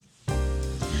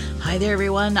Hi there,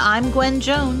 everyone. I'm Gwen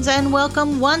Jones, and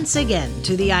welcome once again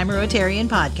to the I'm a Rotarian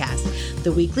podcast,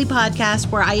 the weekly podcast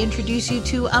where I introduce you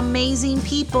to amazing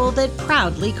people that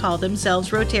proudly call themselves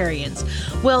Rotarians.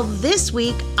 Well, this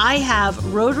week I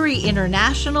have Rotary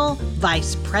International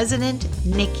Vice President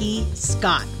Nikki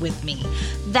Scott with me.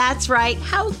 That's right.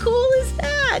 How cool is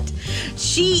that?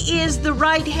 She is the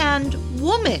right-hand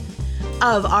woman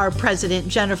of our president,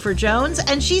 Jennifer Jones,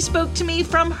 and she spoke to me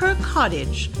from her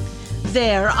cottage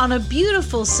there on a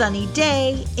beautiful sunny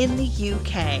day in the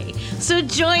UK. So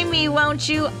join me, won't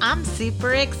you? I'm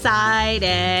super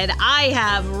excited. I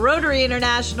have Rotary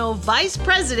International Vice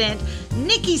President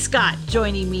Nikki Scott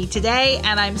joining me today,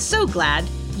 and I'm so glad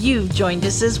you've joined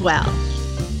us as well.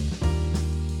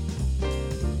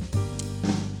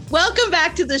 Welcome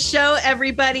back to the show,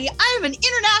 everybody. I have an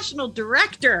international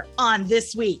director on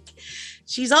this week.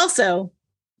 She's also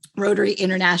Rotary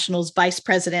International's vice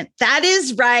president. That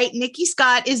is right. Nikki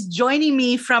Scott is joining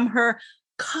me from her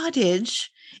cottage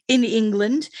in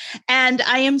England. And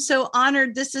I am so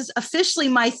honored. This is officially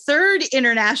my third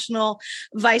international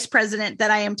vice president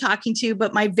that I am talking to,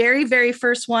 but my very, very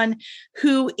first one,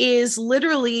 who is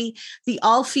literally the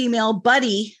all-female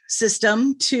buddy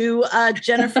system to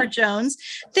Jennifer Jones.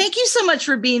 Thank you so much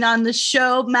for being on the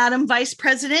show, Madam Vice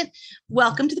President.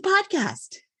 Welcome to the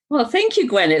podcast. Well, thank you,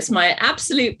 Gwen. It's my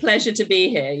absolute pleasure to be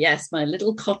here. Yes, my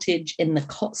little cottage in the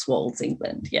Cotswolds,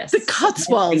 England. Yes. The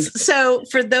Cotswolds. So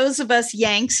for those of us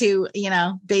Yanks who,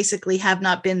 basically have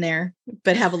not been there,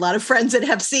 but have a lot of friends that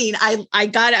have seen, I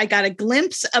got a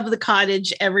glimpse of the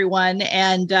cottage, everyone,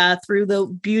 and through the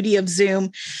beauty of Zoom.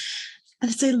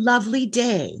 And it's a lovely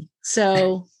day.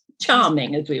 So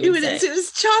charming, as we would say. It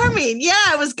was charming. Yeah,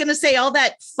 I was going to say all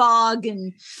that fog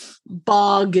and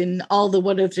bog and all the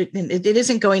it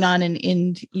isn't going on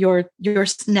in your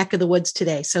neck of the woods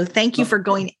today. So thank you for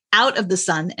going out of the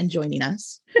sun and joining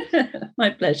us. My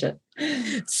pleasure.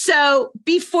 So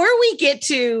before we get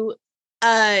to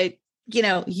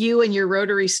you and your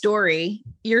Rotary story,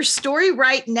 your story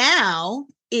right now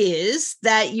is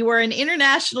that you are an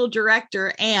international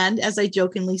director. And as I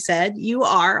jokingly said, you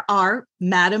are our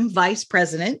Madam Vice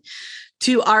President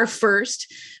to our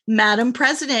first Madam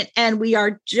President. And we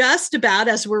are just about,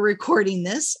 as we're recording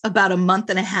this, about a month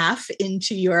and a half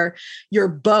into your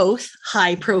both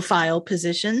high profile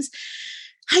positions.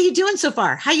 How you doing so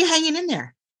far? How you hanging in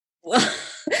there? Well,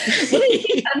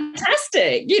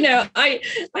 fantastic. I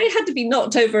had to be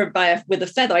knocked over with a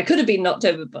feather. I could have been knocked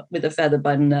over with a feather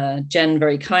when Jen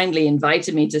very kindly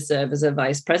invited me to serve as a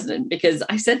vice president, because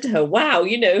I said to her, wow,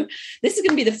 this is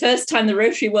going to be the first time the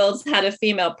Rotary World's had a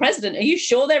female president. Are you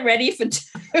sure they're ready for two?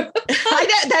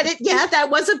 That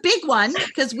was a big one,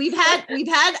 because we've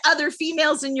had other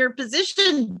females in your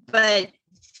position, but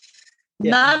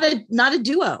not a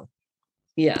duo.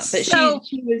 Yeah, but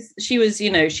she was,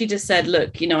 she just said,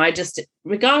 look,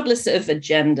 regardless of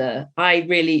gender, I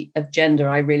really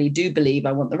do believe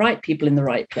I want the right people in the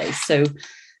right place. So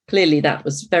clearly that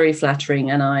was very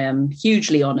flattering, and I am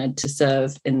hugely honored to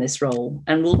serve in this role,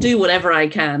 and will do whatever I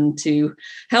can to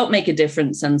help make a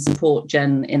difference and support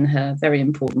Jen in her very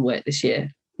important work this year.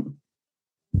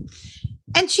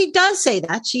 And she does say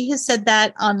that. She has said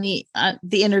that on the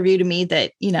interview to me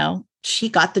that, she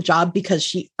got the job because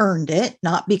she earned it,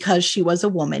 not because she was a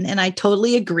woman. And I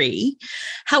totally agree.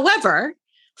 However,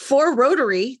 for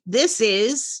Rotary, this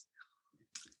is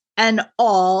an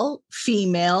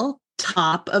all-female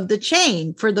top of the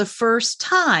chain for the first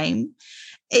time.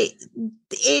 It's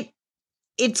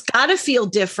got to feel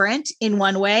different in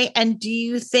one way. And do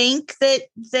you think that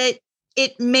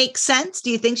it makes sense?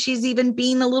 Do you think she's even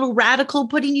being a little radical,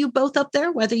 putting you both up there,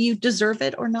 whether you deserve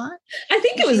it or not? I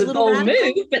think it was a bold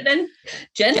move, but then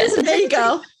Jen doesn't hesitate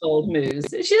bold moves.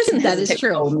 She doesn't hesitate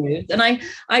bold moves. And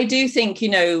I do think,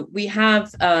 we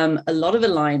have a lot of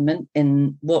alignment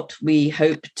in what we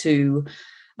hope to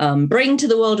bring to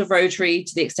the world of Rotary,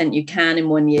 to the extent you can in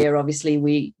 1 year. Obviously,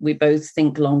 we both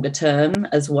think longer term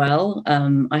as well.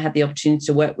 I had the opportunity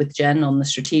to work with Jen on the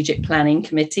strategic planning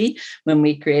committee when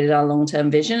we created our long-term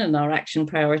vision and our action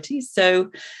priorities. So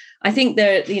I think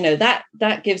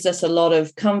that gives us a lot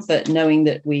of comfort, knowing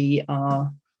that we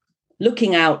are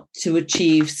looking out to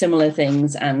achieve similar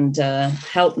things and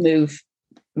help move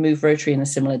Rotary in a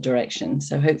similar direction.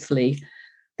 So hopefully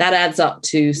that adds up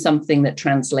to something that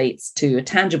translates to a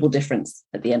tangible difference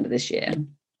at the end of this year.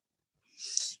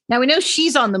 Now, we know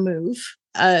she's on the move.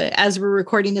 As we're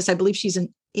recording this, I believe she's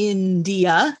in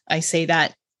India. I say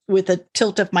that with a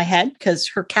tilt of my head because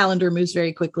her calendar moves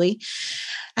very quickly.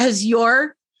 Has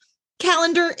your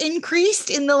calendar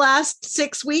increased in the last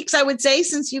 6 weeks, I would say,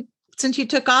 since since you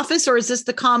took office, or is this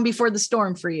the calm before the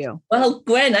storm for you? Well,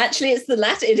 Gwen, actually, it's the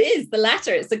latter. It is the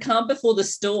latter. It's the calm before the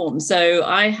storm. So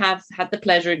I have had the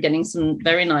pleasure of getting some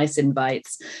very nice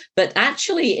invites. But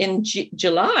actually, in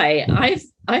July,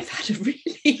 I've had a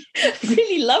really,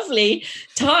 really lovely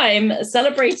time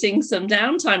celebrating some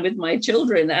downtime with my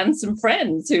children and some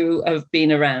friends who have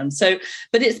been around. So,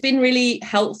 but it's been really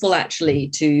helpful actually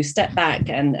to step back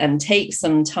and take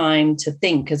some time to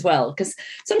think as well. Because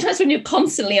sometimes when you're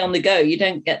constantly on the go, you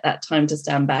don't get that time to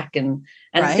stand back and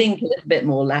right. think a little bit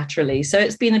more laterally. So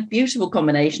it's been a beautiful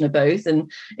combination of both.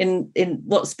 And in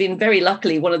what's been very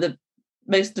luckily one of the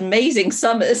most amazing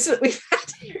summers that we've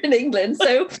had here in England.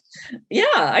 So yeah,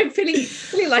 I'm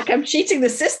feeling like I'm cheating the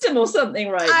system or something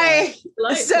right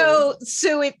now.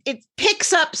 So it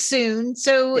picks up soon.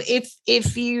 So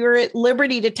if you're at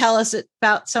liberty to tell us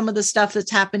about some of the stuff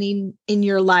that's happening in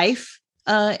your life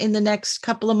in the next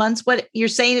couple of months, what you're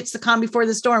saying, it's the calm before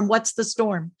the storm. What's the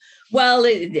storm? Well,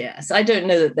 yes, I don't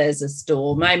know that there's a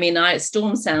storm. I mean,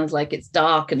 storm sounds like it's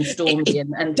dark and stormy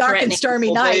and dark and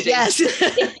stormy night. Yes,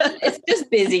 it's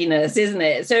just busyness, isn't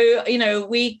it? So,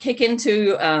 we kick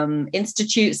into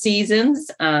institute seasons.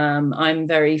 I'm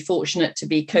very fortunate to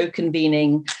be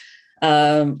co-convening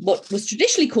what was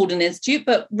traditionally called an institute,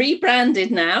 but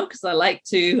rebranded now because I'm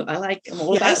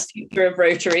all about the future of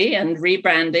Rotary and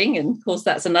rebranding, and of course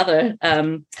that's another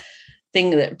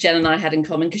thing that Jen and I had in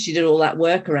common because she did all that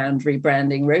work around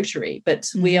rebranding Rotary. But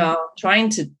we are trying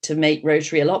to make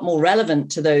Rotary a lot more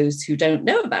relevant to those who don't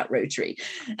know about Rotary.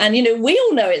 And, we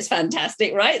all know it's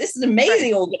fantastic, right? This is an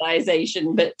amazing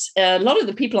organization, but a lot of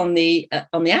the people on the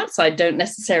outside don't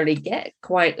necessarily get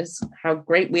quite how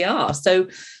great we are. So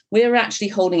we're actually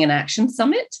holding an action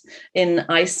summit in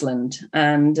Iceland.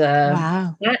 And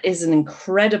wow. That is an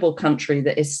incredible country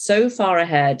that is so far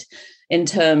ahead in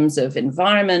terms of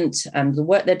environment and the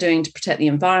work they're doing to protect the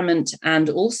environment, and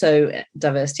also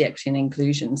diversity, equity, and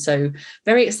inclusion. So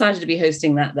very excited to be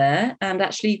hosting that there. And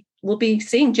actually we'll be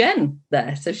seeing Jen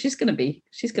there. So she's going to be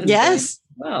yes.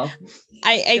 Well,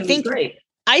 I think great.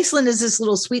 Iceland is this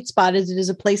little sweet spot. It is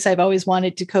a place I've always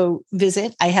wanted to go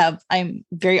visit. I'm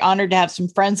very honored to have some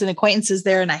friends and acquaintances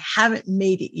there, and I haven't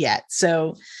made it yet.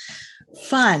 So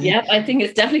fun. Yeah, I think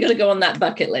it's definitely going to go on that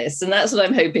bucket list. And that's what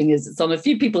I'm hoping is it's on a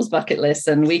few people's bucket lists,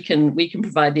 and we can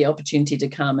provide the opportunity to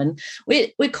come. And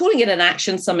we're calling it an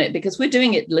action summit because we're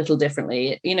doing it a little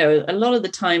differently. A lot of the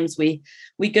times we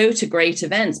go to great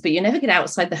events, but you never get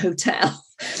outside the hotel.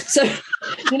 So,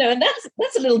 and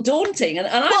that's a little daunting. And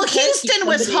Houston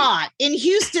was hot. In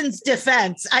Houston's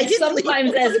defense,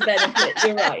 sometimes there's a benefit.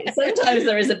 You're right. Sometimes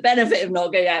there is a benefit of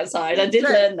not going outside. I did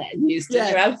learn that in Houston. Yeah.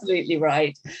 You're absolutely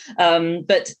right.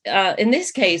 But in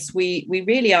this case, we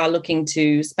really are looking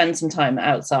to spend some time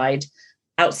outside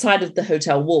of the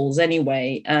hotel walls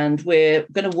anyway. And we're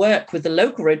going to work with the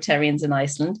local Rotarians in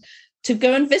Iceland to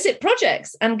go and visit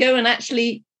projects and go and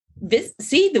actually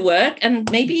see the work and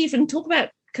maybe even talk about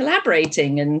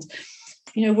collaborating. And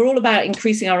we're all about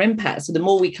increasing our impact. So the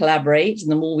more we collaborate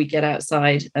and the more we get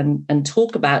outside and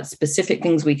talk about specific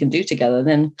things we can do together,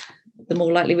 then the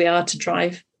more likely we are to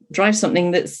drive something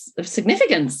that's of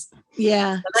significance.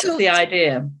 Yeah, so that's the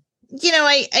idea.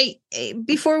 I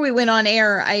before we went on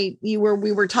air, we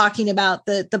were talking about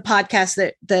the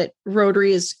podcast that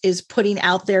Rotary is putting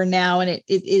out there now, and it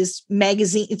is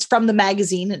magazine. It's from the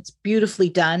magazine. It's beautifully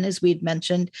done, as we'd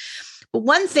mentioned. But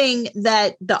one thing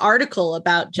that the article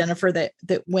about Jennifer that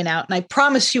went out, and I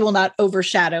promise you will not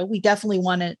overshadow. We definitely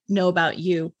want to know about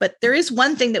you, but there is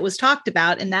one thing that was talked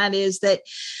about, and that is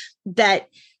that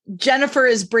Jennifer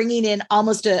is bringing in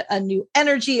almost a new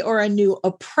energy or a new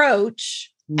approach.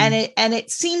 And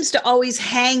it seems to always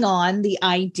hang on the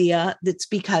idea that's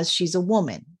because she's a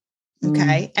woman.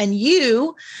 Okay. And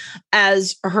you,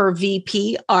 as her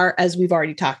VP, are, as we've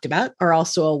already talked about, are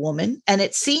also a woman. And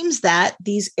it seems that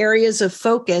these areas of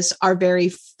focus are very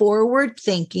forward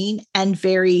thinking and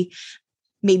very,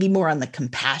 maybe more on the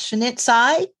compassionate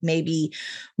side, maybe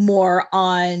more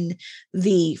on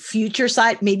the future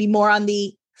side, maybe more on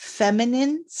the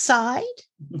feminine side.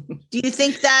 Do you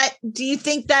think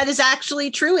that is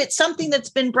actually true? It's something that's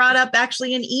been brought up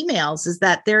actually in emails, is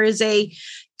that there is a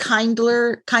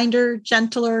kinder,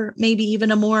 gentler, maybe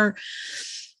even a more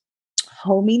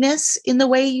hominess in the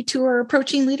way you two are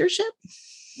approaching leadership?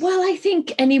 Well, I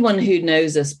think anyone who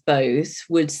knows us both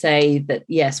would say that,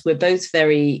 yes, we're both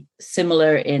very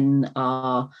similar in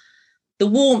the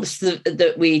warmth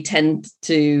that we tend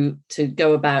to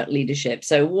go about leadership.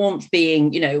 So warmth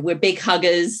being, we're big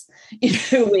huggers.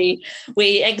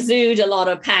 we exude a lot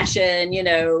of passion.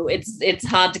 It's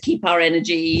hard to keep our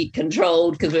energy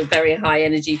controlled because we're very high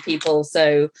energy people.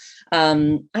 So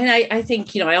I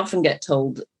think, I often get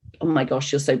told, oh my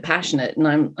gosh, you're so passionate. And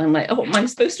I'm like, oh, am I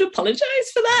supposed to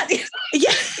apologize for that?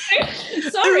 Yeah.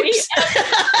 Sorry.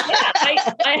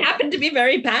 I happen to be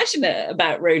very passionate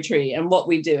about Rotary and what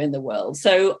we do in the world.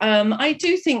 So I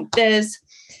do think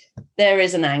there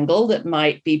is an angle that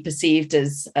might be perceived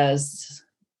as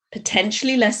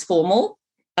potentially less formal.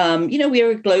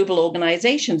 We're a global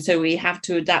organization, so we have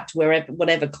to adapt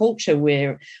whatever culture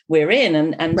we're in,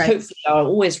 and right. Hopefully are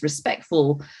always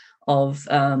respectful of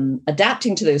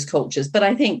adapting to those cultures. But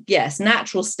I think, yes,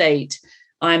 natural state,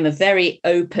 I'm a very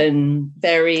open,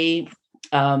 very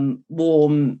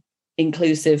warm,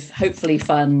 inclusive, hopefully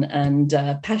fun and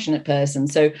passionate person.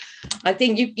 So I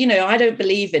think, I don't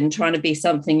believe in trying to be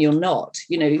something you're not.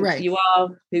 Right. You are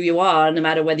who you are, no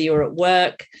matter whether you're at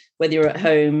work, whether you're at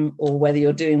home, or whether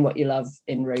you're doing what you love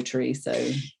in Rotary. So,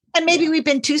 and maybe we've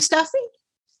been too stuffy.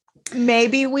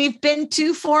 Maybe we've been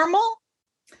too formal.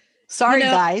 Sorry,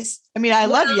 guys. I mean, I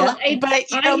love you,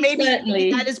 but maybe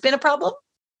that has been a problem.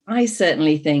 I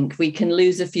certainly think we can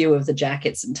lose a few of the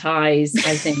jackets and ties.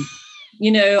 I think,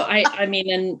 I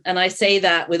mean, and I say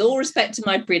that with all respect to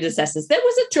my predecessors. There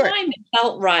was a time it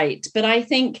felt right, but I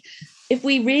think if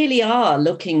we really are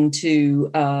looking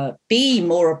to be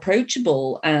more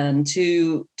approachable and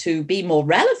to be more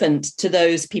relevant to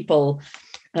those people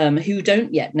who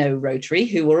don't yet know Rotary,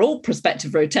 who are all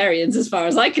prospective Rotarians as far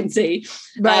as I can see.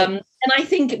 Right. And I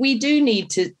think we do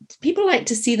need people like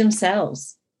to see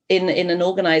themselves in an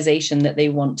organization that they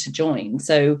want to join.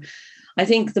 So I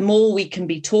think the more we can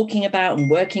be talking about and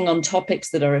working on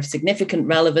topics that are of significant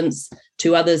relevance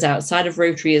to others outside of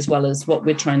Rotary, as well as what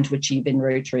we're trying to achieve in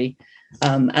Rotary,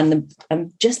 and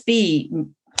just be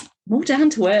more down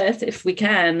to earth if we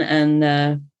can,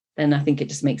 and then I think it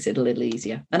just makes it a little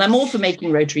easier. And I'm all for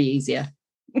making Rotary easier.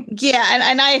 Yeah.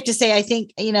 And I have to say, I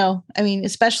think,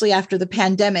 especially after the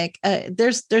pandemic,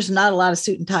 there's not a lot of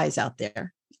suit and ties out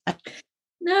there.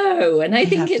 No. And I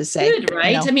think it's good,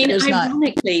 right? I mean,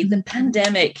 ironically, the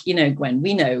pandemic, Gwen,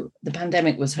 we know the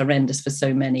pandemic was horrendous for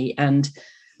so many. And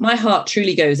my heart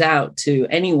truly goes out to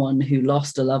anyone who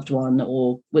lost a loved one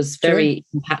or was very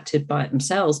impacted by it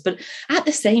themselves. But at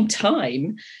the same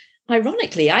time,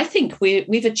 ironically, I think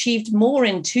we've achieved more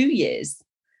in 2 years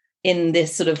in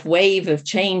this sort of wave of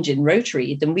change in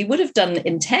Rotary than we would have done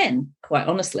in 10, quite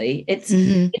honestly. It's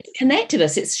connected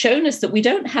us. It's shown us that we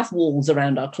don't have walls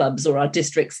around our clubs or our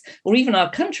districts or even our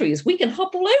countries. We can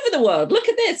hop all over the world. Look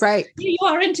at this. Right. You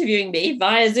are interviewing me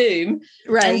via Zoom.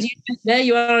 Right. And there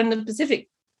you are on the Pacific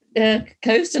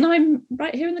coast and I'm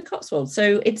right here in the Cotswolds.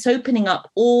 So it's opening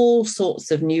up all sorts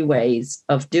of new ways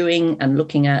of doing and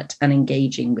looking at and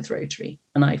engaging with Rotary.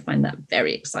 And I find that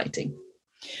very exciting.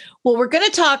 Well, we're going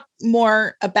to talk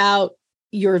more about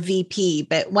your VP,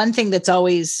 but one thing that's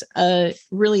always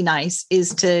really nice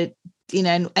is to,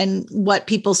 and what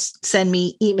people send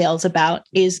me emails about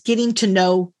is getting to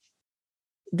know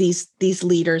these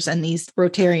leaders and these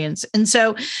Rotarians. And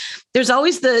so there's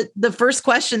always the first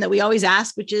question that we always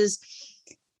ask, which is,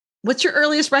 what's your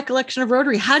earliest recollection of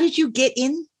Rotary? How did you get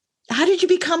in? How did you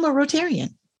become a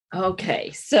Rotarian?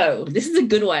 Okay, so this is a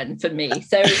good one for me.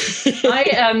 So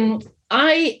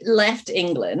I left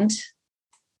England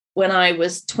when I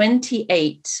was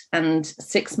 28 and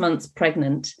 6 months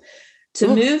pregnant to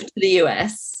move to the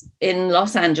US in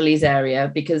Los Angeles area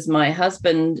because my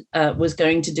husband was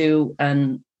going to do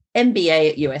an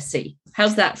MBA at USC.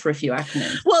 How's that for a few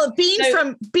acronyms? Well,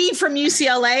 being from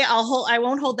UCLA, I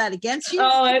won't hold that against you.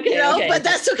 Oh, okay, okay. But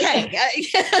that's okay.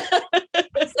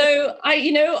 So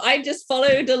I just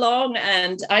followed along,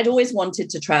 and I'd always wanted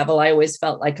to travel. I always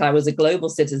felt like I was a global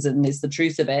citizen, is the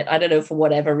truth of it. I don't know for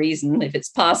whatever reason, if it's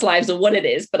past lives or what it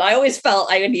is, but I always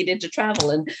felt I needed to travel.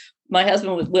 And my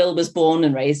husband, Will, was born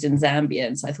and raised in Zambia.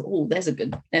 And so I thought, oh, there's a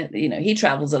good, he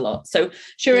travels a lot. So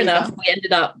sure enough, we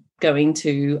ended up going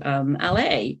to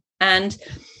LA. And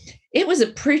it was a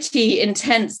pretty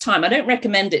intense time. I don't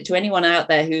recommend it to anyone out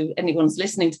there anyone's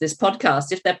listening to this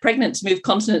podcast, if they're pregnant, to move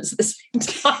continents at the same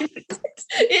time.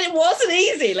 It wasn't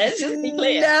easy. Let's just be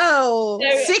clear. No,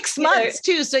 so, 6 months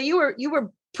too. So you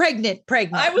were pregnant.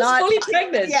 I was fully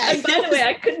pregnant. Yeah, and by the way,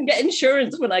 I couldn't get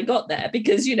insurance when I got there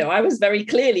because, I was very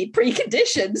clearly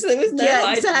preconditioned. So there was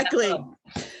no exactly.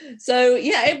 So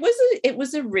it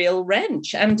was a real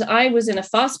wrench. And I was in a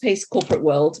fast-paced corporate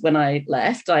world when I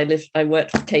left. I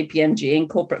worked for KPMG in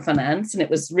corporate finance, and it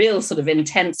was real sort of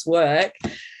intense work.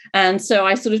 And so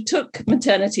I sort of took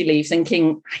maternity leave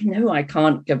thinking, I know I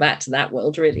can't go back to that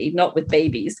world, really, not with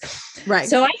babies. Right.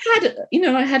 So I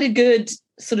had a good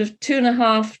sort of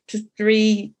 2.5 to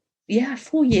 3,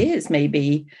 4 years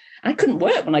maybe. I couldn't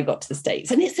work when I got to the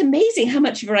States. And it's amazing how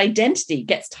much of your identity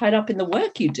gets tied up in the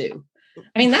work you do.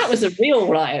 I mean, that was a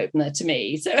real eye-opener to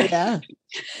me. So,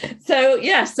 so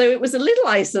it was a little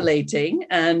isolating.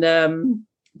 And,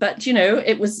 but,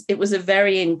 it was a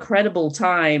very incredible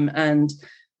time and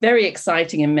very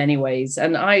exciting in many ways.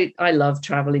 And I love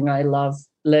traveling. I love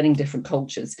learning different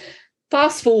cultures.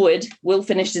 Fast forward, Will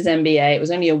finished his MBA. It was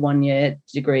only a 1-year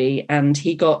degree, and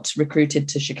he got recruited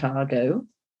to Chicago.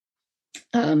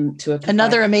 To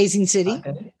another amazing city,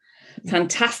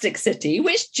 fantastic city,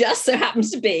 which just so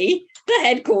happens to be the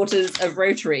headquarters of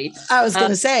Rotary. I was going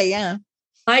to say, yeah.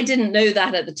 I didn't know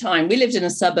that at the time. We lived in a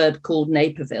suburb called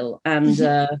Naperville,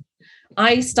 and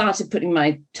I started putting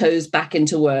my toes back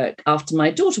into work after my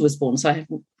daughter was born. So I have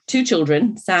 2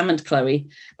 children, Sam and Chloe.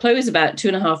 Chloe is about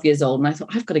 2.5 years old, and I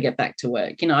thought, I've got to get back to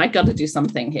work. I've got to do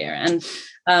something here. And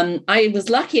I was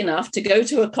lucky enough to go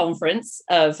to a conference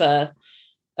of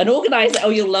an organizer. Oh,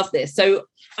 you'll love this. So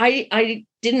I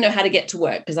didn't know how to get to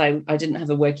work because I didn't have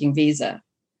a working visa.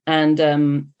 And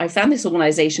I found this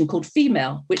organization called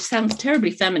Female, which sounds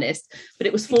terribly feminist, but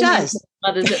it was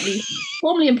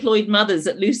formerly employed mothers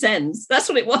at loose ends. That's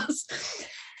what it was.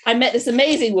 I met this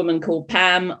amazing woman called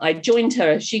Pam. I joined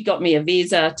her. She got me a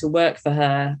visa to work for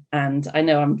her. And I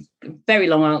know I'm a very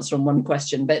long answer on one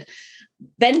question, but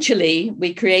eventually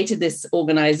we created this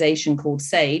organization called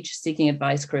SAGE, Seeking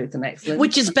Advice, Growth and Excellence.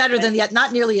 Which is better than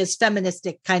not nearly as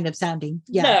feministic kind of sounding.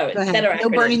 Yeah, no, it's better. No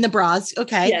burning the bras.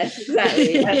 Okay. Yes,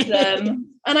 exactly.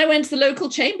 And I went to the local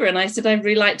chamber and I said, I'd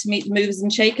really like to meet the movers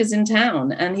and shakers in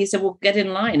town. And he said, well, get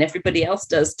in line. Everybody else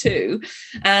does too.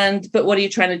 But what are you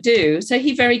trying to do? So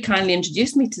he very kindly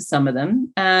introduced me to some of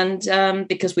them. And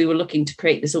because we were looking to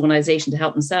create this organization to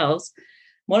help themselves,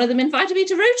 one of them invited me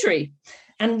to Rotary.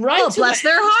 And bless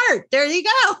their heart. There you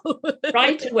go.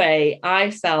 Right away, I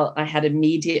felt I had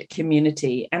immediate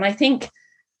community. And I think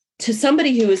to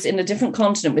somebody who was in a different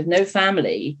continent with no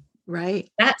family, right,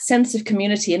 that sense of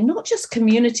community, and not just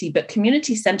community, but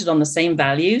community centered on the same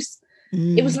values.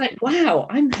 It was like, wow,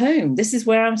 I'm home. This is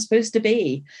where I'm supposed to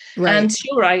be. Right. And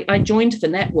sure, I joined for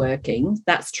networking.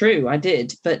 That's true. I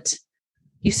did. But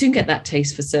you soon get that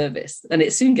taste for service, and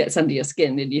it soon gets under your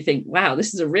skin, and you think, wow,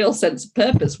 this is a real sense of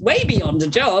purpose, way beyond a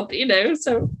job,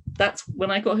 So that's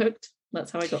when I got hooked.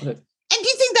 That's how I got hooked. And do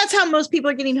you think that's how most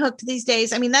people are getting hooked these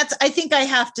days? I mean, I think I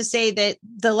have to say that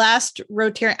the last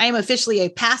Rotarian, I am officially a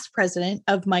past president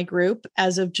of my group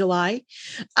as of July.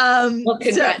 Well,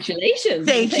 congratulations.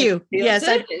 Thank you. Yes.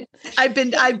 I've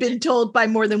been told by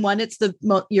more than one,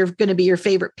 you're going to be your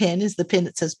favorite pin is the pin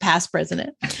that says past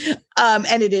president.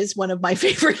 And it is one of my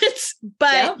favorites,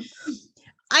 but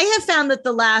I have found that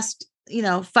the last,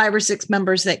 5 or 6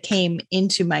 members that came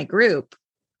into my group,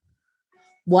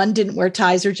 1 didn't wear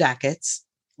ties or jackets,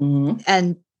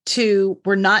 and 2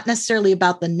 were not necessarily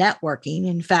about the networking.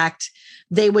 In fact,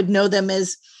 they would know them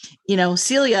as,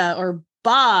 Celia or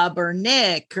Bob or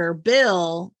Nick or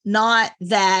Bill, not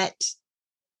that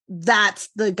that's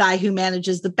the guy who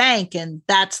manages the bank and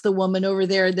that's the woman over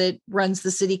there that runs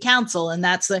the city council. And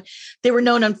they were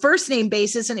known on first name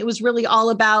basis. And it was really all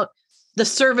about the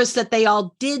service that they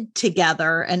all did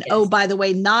together. And oh, by the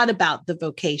way, not about the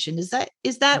vocation. Is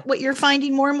that what you're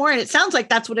finding more and more? And it sounds like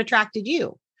that's what attracted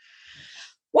you.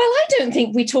 Well, I don't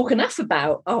think we talk enough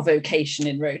about our vocation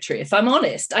in Rotary, if I'm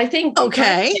honest. I think,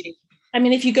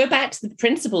 if you go back to the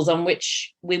principles on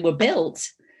which we were built,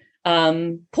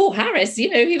 Paul Harris,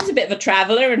 he was a bit of a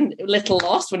traveler and a little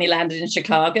lost when he landed in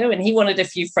Chicago, and he wanted a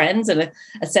few friends and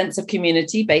a sense of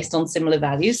community based on similar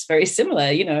values, very similar,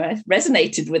 I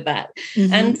resonated with that.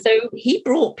 And so he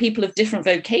brought people of different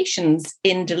vocations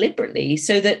in deliberately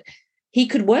so that he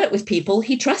could work with people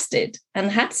he trusted and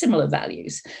had similar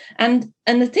values. And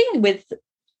the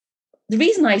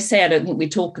reason I say I don't think we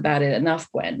talk about it enough,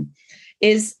 Gwen,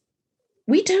 is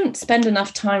we don't spend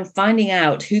enough time finding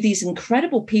out who these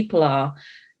incredible people are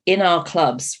in our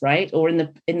clubs, right? Or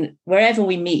in wherever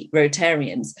we meet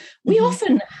Rotarians. We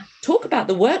often talk about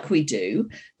the work we do,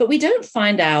 but we don't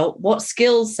find out what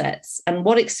skill sets and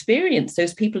what experience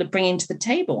those people are bringing to the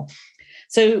table.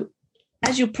 So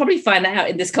as you'll probably find out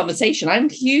in this conversation, I'm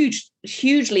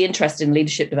hugely interested in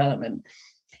leadership development.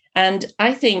 And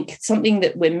I think something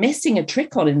that we're missing a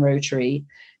trick on in Rotary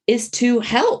is to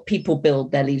help people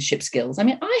build their leadership skills. I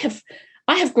mean, I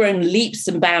have grown leaps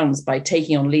and bounds by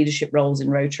taking on leadership roles in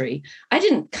Rotary. I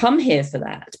didn't come here for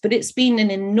that, but it's been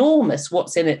an enormous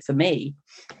what's in it for me.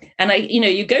 And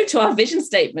you go to our vision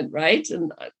statement, right?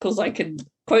 And of course I can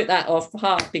quote that off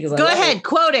heart because go ahead,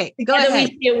 quote it. Go ahead.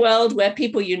 We see a world where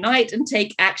people unite and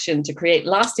take action to create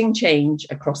lasting change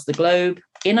across the globe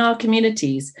in our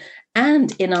communities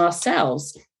and in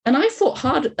ourselves. And I fought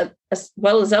hard, as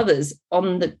well as others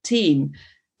on the team,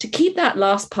 to keep that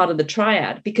last part of the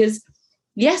triad, because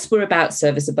yes, we're about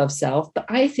service above self, but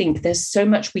I think there's so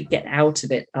much we get out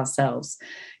of it ourselves.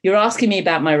 You're asking me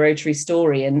about my Rotary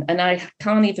story, and I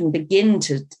can't even begin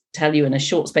to tell you in a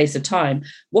short space of time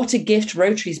what a gift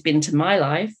Rotary's been to my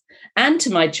life and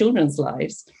to my children's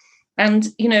lives. And,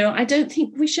 I don't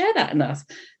think we share that enough.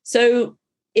 So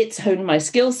it's honed my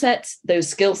skill sets. Those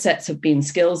skill sets have been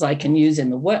skills I can use in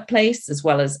the workplace as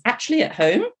well as actually at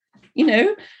home,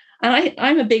 and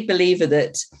I'm a big believer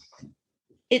that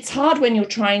it's hard when you're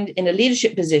trying in a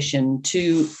leadership position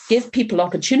to give people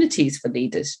opportunities for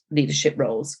leadership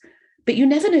roles, but you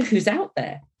never know who's out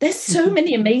there. There's so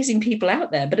many amazing people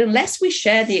out there, but unless we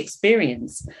share the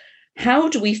experience, how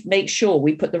do we make sure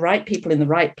we put the right people in the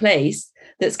right place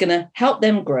that's going to help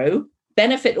them grow,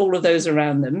 benefit all of those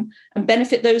around them, and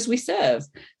benefit those we serve?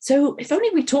 So if only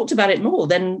we talked about it more,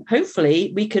 then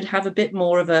hopefully we could have a bit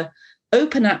more of a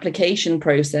open application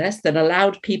process that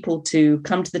allowed people to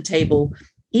come to the table,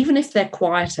 even if they're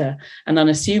quieter and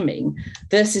unassuming,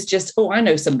 versus just, I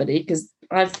know somebody because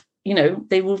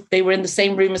they were in the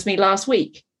same room as me last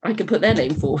week. I could put their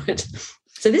name forward.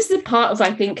 So this is a part of,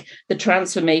 I think, the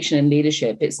transformation in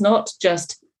leadership. It's not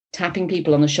just tapping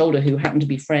people on the shoulder who happen to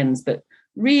be friends, but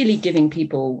really giving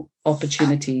people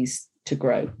opportunities to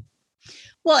grow.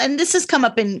 Well, and this has come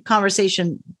up in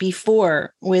conversation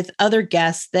before with other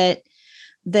guests that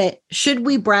should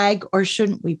we brag or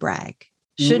shouldn't we brag?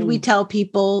 Should we tell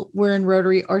people we're in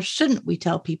Rotary or shouldn't we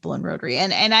tell people in Rotary?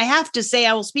 And I have to say,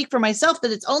 I will speak for myself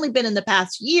that it's only been in the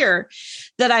past year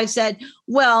that I've said,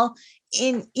 well,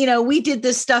 we did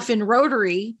this stuff in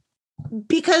Rotary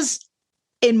because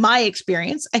in my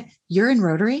experience, you're in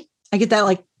Rotary. I get that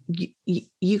like,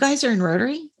 you guys are in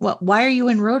Rotary? Well, why are you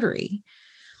in Rotary?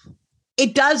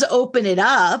 It does open it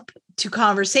up to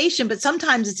conversation, but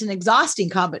sometimes it's an exhausting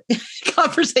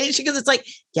conversation because it's like,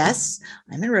 yes,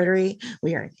 I'm in Rotary.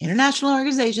 We are an international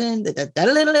organization.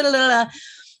 I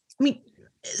mean,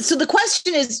 so the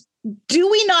question is, do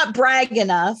we not brag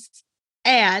enough?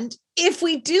 And if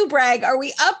we do brag, are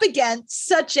we up against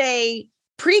such a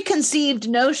preconceived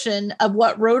notion of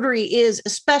what Rotary is,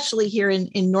 especially here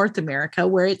in North America,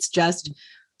 where it's just,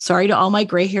 sorry to all my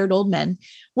gray-haired old men,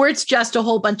 where it's just a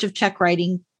whole bunch of check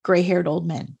writing gray-haired old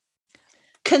men?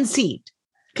 Concede,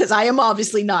 because I am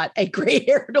obviously not a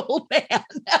gray-haired old man.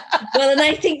 Well, and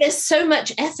I think there's so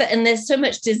much effort and there's so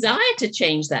much desire to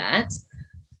change that,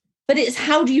 but it's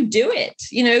how do you do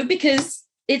it? Because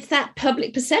it's that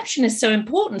public perception is so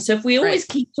important. So if we always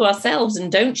keep to ourselves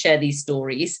and don't share these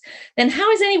stories, then how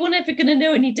is anyone ever going to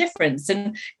know any difference?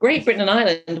 And Great Britain and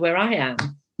Ireland, where I am,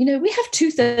 we have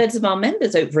 2/3 of our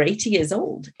members over 80 years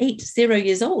old.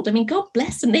 I mean, God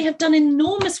bless them. They have done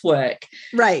enormous work.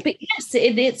 Right. But yes,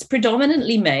 it's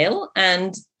predominantly male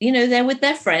and, they're with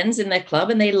their friends in their club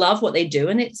and they love what they do.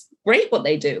 And it's great what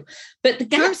they do. But the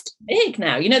gap's too big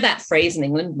now. That phrase in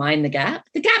England, mind the gap.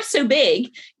 The gap's so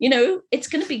big, it's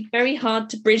going to be very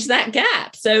hard to bridge that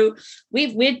gap. So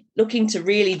we're looking to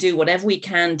really do whatever we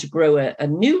can to grow a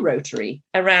new Rotary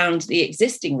around the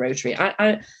existing Rotary.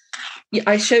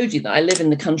 I showed you that I live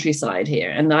in the countryside here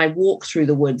and I walk through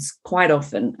the woods quite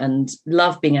often and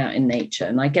love being out in nature.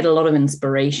 And I get a lot of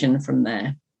inspiration from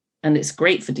there. And it's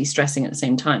great for de-stressing at the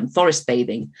same time. Forest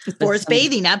bathing.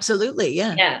 Absolutely.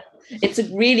 Yeah. Yeah. It's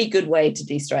a really good way to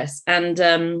de-stress. And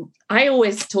I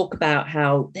always talk about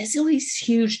how there's all these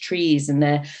huge trees and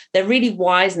they're really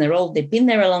wise and they're old. They've been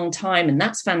there a long time and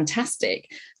that's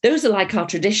fantastic. Those are like our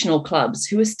traditional clubs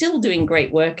who are still doing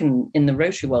great work in the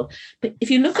Rotary world. But if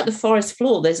you look at the forest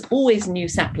floor, there's always new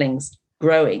saplings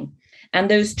growing. And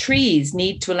those trees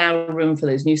need to allow room for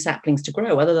those new saplings to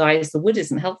grow. Otherwise, the wood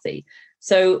isn't healthy.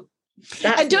 So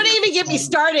and don't even get me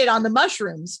started on the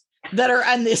mushrooms that are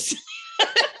on this.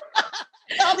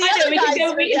 We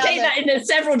can take that in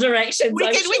several directions.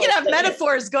 We can have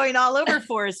metaphors going all over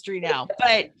forestry now,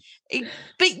 but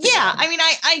yeah, I mean,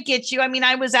 I get you. I mean,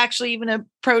 I was actually even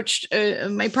approached.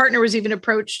 My partner was even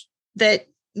approached that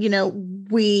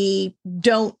we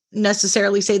don't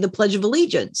necessarily say the Pledge of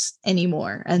Allegiance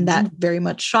anymore, and that very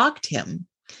much shocked him.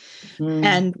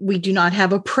 And we do not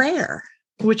have a prayer,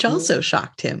 which also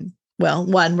shocked him. Well,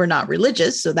 one, we're not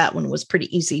religious, so that one was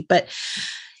pretty easy, but.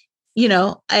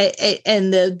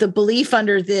 And the belief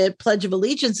under the Pledge of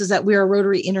Allegiance is that we are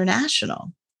Rotary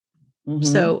International. Mm-hmm.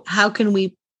 So how can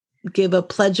we give a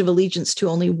Pledge of Allegiance to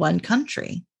only one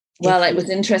country? Well, it was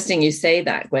interesting you say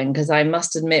that, Gwen, because I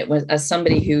must admit, as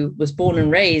somebody who was born and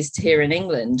raised here in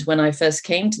England, when I first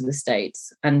came to the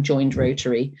States and joined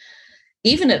Rotary,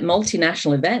 even at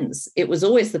multinational events, it was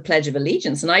always the Pledge of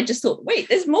Allegiance. And I just thought, wait,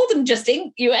 there's more than just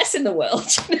US in the world.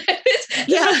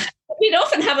 Yeah. We'd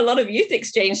often have a lot of youth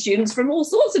exchange students from all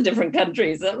sorts of different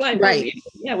countries. I'm like, right.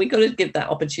 Yeah, we got to give that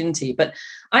opportunity. But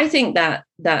I think that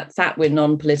fact we're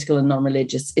non-political and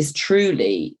non-religious is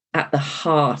truly at the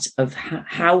heart of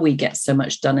how we get so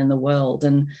much done in the world.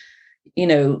 And,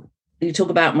 you talk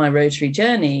about my Rotary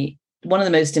journey. One of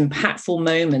the most impactful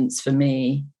moments for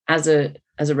me as a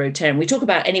Rotarian, we talk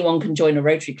about anyone can join a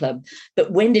Rotary Club,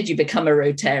 but when did you become a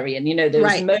Rotarian? There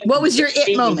was right. What was your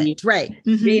it moment? Right.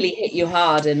 Mm-hmm. Really hit you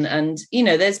hard. And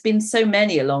there's been so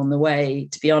many along the way,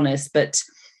 to be honest, but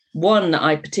one that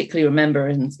I particularly remember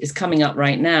and is coming up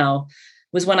right now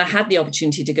was when I had the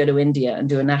opportunity to go to India and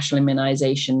do a national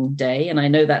immunization day. And I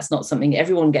know that's not something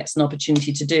everyone gets an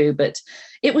opportunity to do, but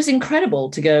it was incredible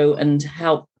to go and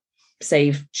help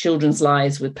save children's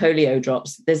lives with polio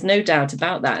drops. There's no doubt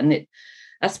about that. And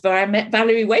that's where I met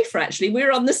Valerie Wafer, actually. We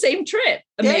were on the same trip.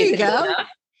 Amazing. There you go.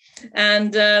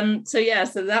 And so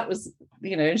that was,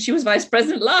 she was vice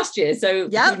president last year. So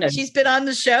yeah, she's been on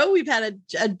the show. We've had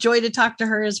a joy to talk to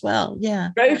her as well. Yeah.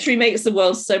 Rotary makes the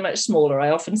world so much smaller. I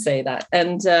often say that.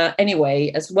 And anyway,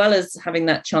 as well as having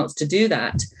that chance to do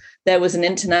that, there was an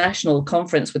international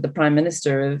conference with the Prime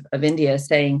Minister of India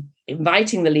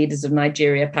inviting the leaders of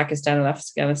Nigeria, Pakistan, and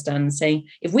Afghanistan, saying,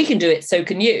 if we can do it, so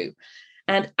can you.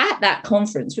 And at that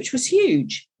conference, which was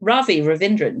huge, Ravi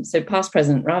Ravindran, so past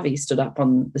President Ravi, stood up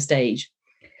on the stage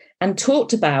and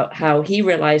talked about how he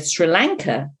realized Sri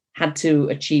Lanka had to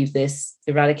achieve this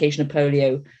eradication of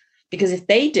polio, because if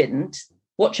they didn't,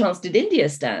 what chance did India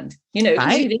stand?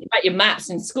 Right. You think about your maps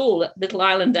in school, that little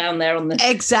island down there on the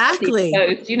exactly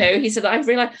coast, he said, I've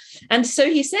realized. And so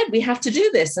he said, we have to do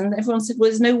this. And everyone said, well,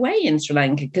 there's no way in Sri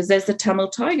Lanka because there's the Tamil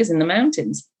Tigers in the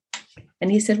mountains.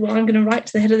 And he said, well, I'm going to write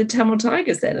to the head of the Tamil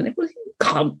Tigers then. And it was, you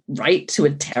can't write to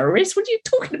a terrorist. What are you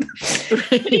talking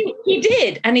about? he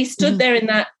did. And he stood there in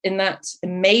that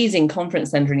amazing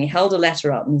conference center, and he held a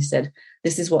letter up and he said,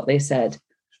 this is what they said.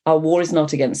 Our war is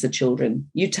not against the children.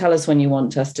 You tell us when you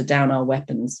want us to down our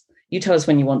weapons. You tell us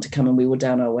when you want to come and we will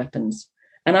down our weapons.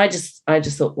 And I just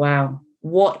thought, wow,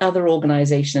 what other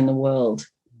organization in the world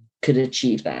could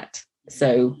achieve that?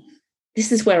 So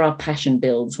this is where our passion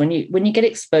builds. When you get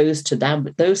exposed to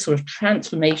those sort of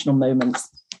transformational moments,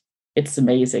 it's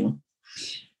amazing.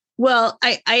 Well,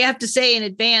 I have to say in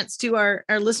advance to our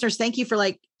listeners, thank you for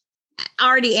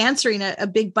already answering a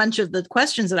big bunch of the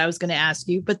questions that I was going to ask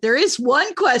you. But there is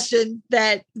one question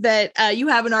that you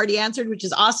haven't already answered, which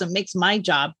is awesome. Makes my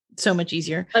job so much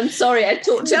easier. I'm sorry. I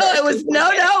talked to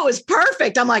it was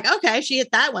perfect. I'm like, okay, she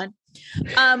hit that one.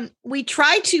 We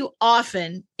try to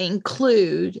often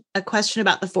include a question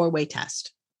about the 4-way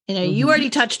test. You already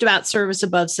touched about service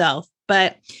above self,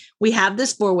 but we have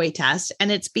this 4-way test,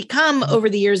 and it's become over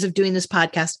the years of doing this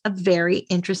podcast a very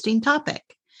interesting topic.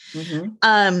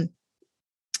 Mm-hmm.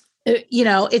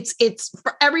 It's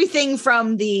for everything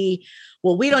from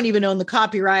we don't even own the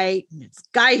copyright. It's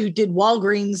guy who did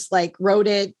Walgreens wrote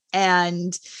it,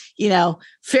 and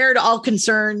fair to all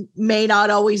concerned may not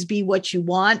always be what you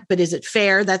want, but is it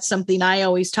fair? That's something I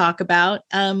always talk about.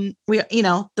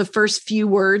 The first few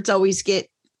words always get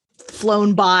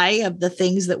flown by of the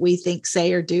things that we think,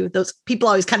 say, or do. Those people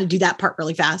always kind of do that part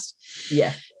really fast.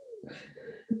 Yeah.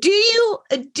 Do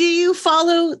you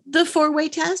follow the 4-way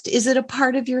test? Is it a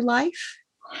part of your life?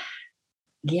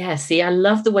 Yeah. See, I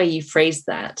love the way you phrased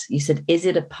that. You said, is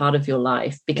it a part of your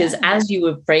life? Because as you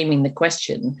were framing the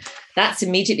question, that's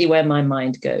immediately where my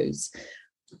mind goes.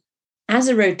 As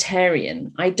a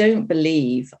Rotarian, I don't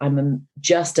believe I'm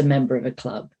just a member of a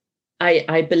club.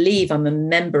 I believe I'm a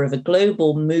member of a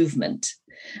global movement,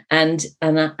 and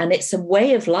it's a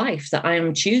way of life that I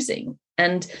am choosing.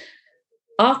 And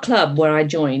our club where I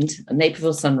joined,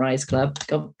 Naperville Sunrise Club,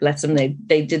 God bless them,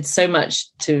 they did so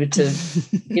much to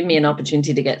give me an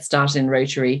opportunity to get started in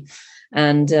Rotary.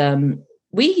 And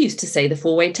we used to say the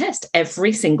 4-way test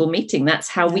every single meeting. That's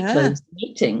how we closed the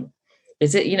meeting.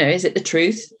 Is it the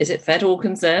truth? Is it fair to all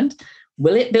concerned?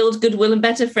 Will it build goodwill and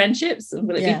better friendships?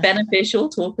 Will it be beneficial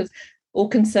to all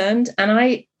concerned? And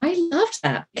I loved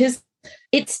that because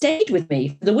it stayed with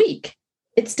me for the week.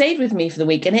 It stayed with me for the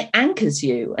week, and it anchors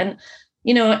you. And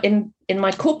in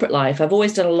my corporate life, I've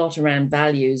always done a lot around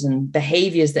values and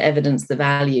behaviors that evidence the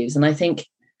values. And I think,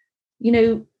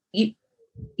 you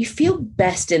feel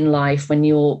best in life when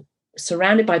you're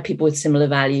surrounded by people with similar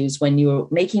values, when you're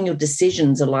making your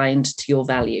decisions aligned to your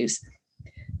values.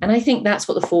 And I think that's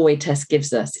what the 4-way test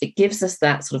gives us. It gives us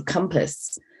that sort of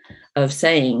compass of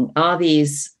saying, am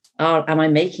I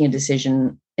making a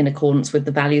decision in accordance with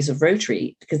the values of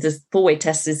Rotary? Because this 4-way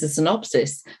test is a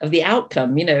synopsis of the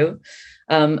outcome,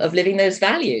 of living those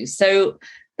values. So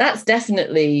that's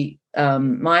definitely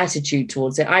my attitude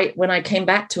towards it. When I came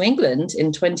back to England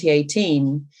in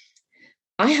 2018,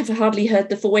 I have hardly heard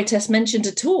the 4-way test mentioned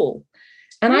at all.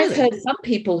 And really? I've heard some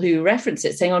people who reference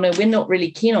it saying, oh, no, we're not really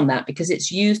keen on that because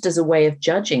it's used as a way of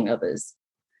judging others.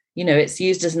 It's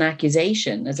used as an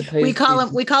accusation as opposed we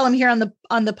call them here on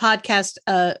the podcast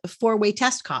 4-way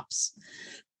test cops.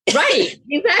 Right,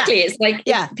 exactly. Yeah. It's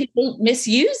like people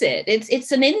misuse it.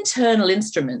 It's an internal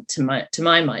instrument to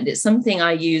my mind. It's something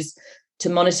I use to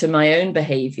monitor my own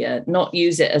behavior, not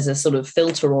use it as a sort of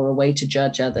filter or a way to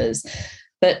judge others.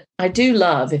 But I do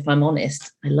love, if I'm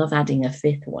honest, I love adding a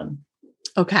fifth one.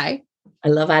 Okay. I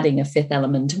love adding a fifth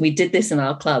element. We did this in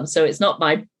our club. So it's not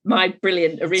my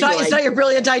brilliant original idea. It's not your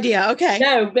brilliant idea. Okay.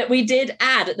 No, but we did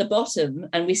add at the bottom,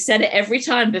 and we said it every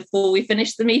time before we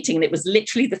finished the meeting. And it was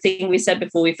literally the thing we said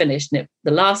before we finished. And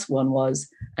the last one was,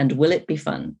 and will it be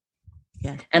fun?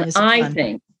 Yeah. And I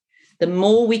think the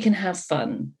more we can have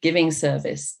fun giving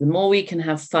service, the more we can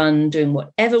have fun doing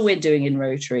whatever we're doing in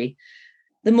Rotary,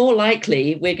 the more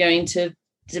likely we're going to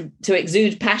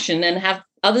exude passion and have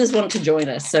others want to join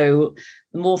us. So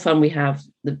the more fun we have,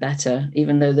 the better,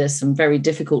 even though there's some very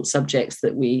difficult subjects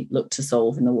that we look to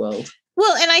solve in the world.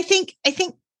 Well, and I think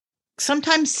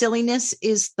sometimes silliness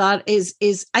is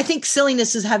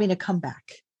silliness is having a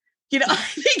comeback. I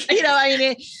think,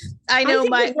 I know you're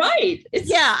right.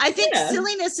 I think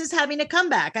silliness is having a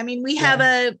comeback. I mean, we have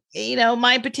I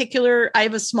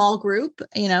have a small group,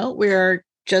 we're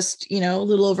just, a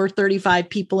little over 35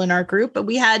 people in our group, but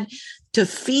we had to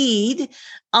feed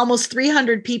almost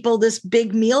 300 people this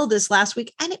big meal this last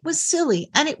week. And it was silly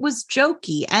and it was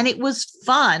jokey and it was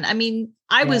fun. I mean,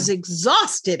 I was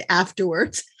exhausted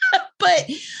afterwards, but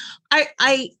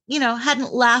I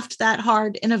hadn't laughed that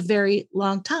hard in a very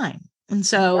long time. And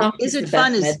so is it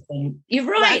fun? You're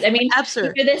right. I mean,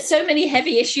 absolutely. There's so many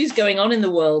heavy issues going on in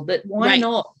the world that why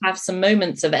not have some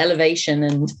moments of elevation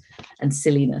and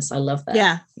silliness? I love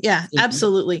that. Yeah,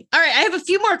 absolutely. All right. I have a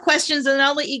few more questions and then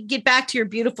I'll let you get back to your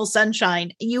beautiful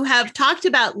sunshine. You have talked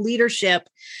about leadership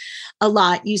a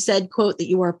lot. You said, quote, that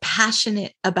you are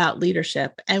passionate about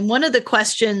leadership. And one of the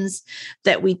questions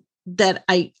that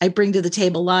I bring to the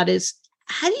table a lot is,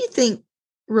 how do you think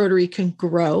Rotary can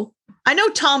grow? I know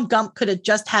Tom Gump could have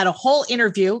just had a whole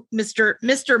interview,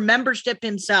 Mr. Membership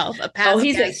himself.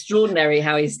 He's extraordinary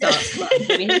how he starts.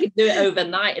 I mean, he can do it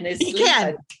overnight in his sleep. He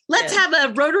can. Let's have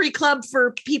a Rotary Club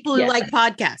for people who like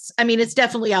podcasts. I mean, it's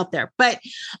definitely out there. But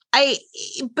I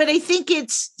think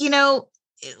it's,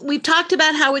 we've talked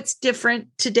about how it's different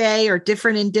today or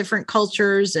different in different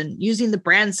cultures and using the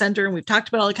brand center. And we've talked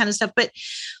about all that kind of stuff. But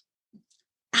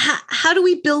how do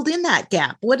we build in that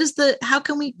gap? How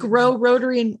can we grow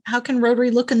Rotary and how can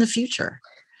Rotary look in the future?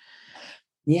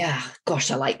 Yeah,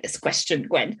 gosh, I like this question,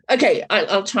 Gwen. Okay,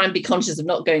 I'll try and be conscious of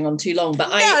not going on too long, but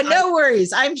no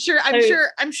worries. I'm sure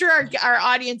our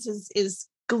audience is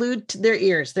glued to their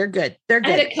ears. They're good. I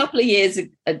had a couple of years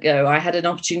ago, I had an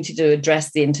opportunity to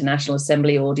address the International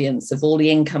Assembly audience of all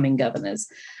the incoming governors.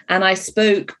 And I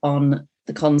spoke on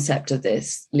the concept of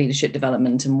this leadership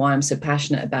development and why I'm so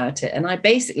passionate about it. And I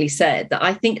basically said that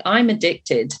I think I'm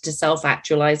addicted to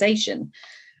self-actualization,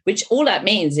 which all that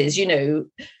means is,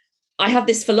 I have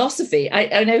this philosophy.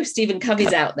 I know Stephen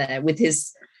Covey's out there with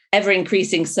his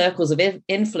ever-increasing circles of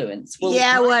influence.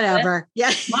 Well, whatever.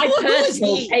 My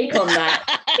personal take on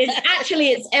that is actually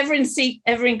it's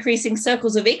ever-increasing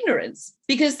circles of ignorance,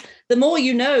 because the more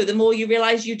you know, the more you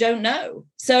realize you don't know.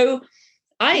 So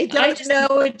I don't know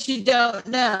what you don't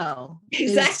know.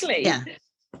 Exactly.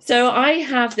 So I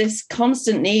have this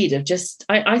constant need of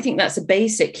I think that's a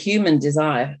basic human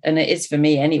desire, and it is for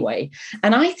me anyway.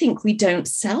 And I think we don't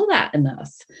sell that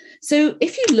enough. So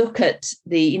if you look at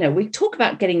we talk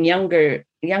about getting younger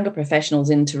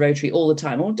professionals into Rotary all the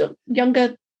time, or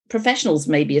younger professionals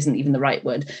maybe isn't even the right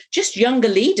word, just younger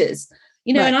leaders,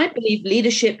 right. And I believe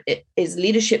leadership is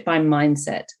leadership by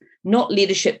mindset, not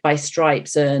leadership by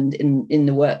stripes earned in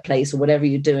the workplace or whatever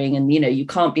you're doing. And, you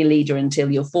can't be a leader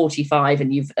until you're 45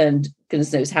 and you've earned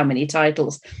goodness knows how many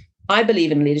titles. I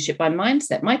believe in leadership by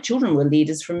mindset. My children were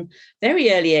leaders from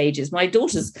very early ages. My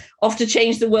daughter's off to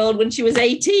change the world when she was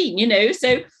 18,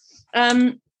 So,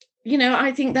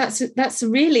 I think that's a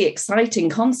really exciting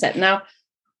concept. Now,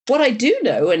 what I do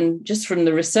know, and just from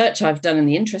the research I've done and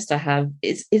the interest I have,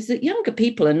 is that younger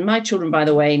people, and my children, by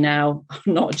the way, now are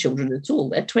not children at all.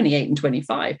 They're 28 and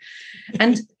 25.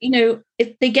 And,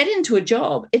 if they get into a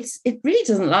job, it really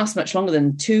doesn't last much longer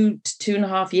than 2 to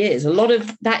 2.5 years. A lot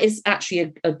of that is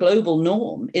actually a global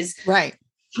norm, is right.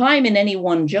 time in any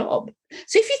one job.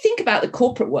 So if you think about the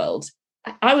corporate world,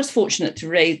 I was fortunate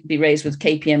to be raised with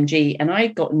KPMG, and I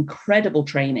got incredible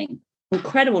training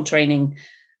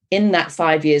in that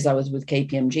 5 years I was with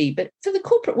KPMG. But for the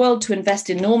corporate world to invest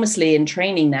enormously in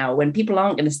training now, when people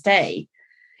aren't going to stay,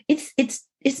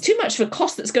 it's too much of a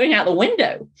cost that's going out the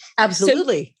window.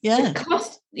 Absolutely. So the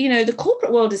cost, the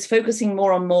corporate world is focusing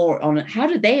more on how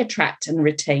do they attract and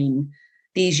retain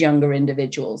these younger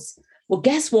individuals. Well,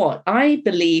 guess what? I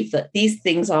believe that these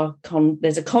things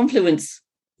there's a confluence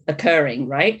occurring,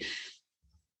 right?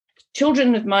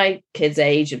 Children of my kids'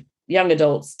 age, young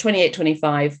adults, 28,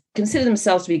 25, consider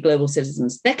themselves to be global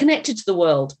citizens. They're connected to the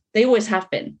world. They always have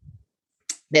been.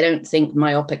 They don't think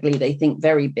myopically, they think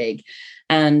very big.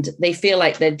 And they feel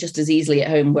like they're just as easily at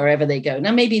home wherever they go.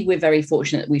 Now, maybe we're very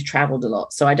fortunate that we've traveled a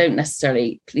lot. So I hope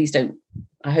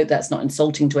that's not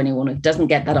insulting to anyone who doesn't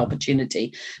get that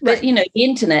opportunity. Right. But, the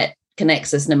internet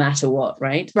connects us no matter what,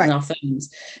 right? On our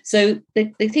phones. So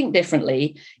they think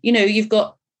differently. You've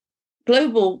got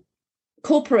global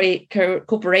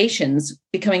corporations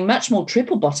becoming much more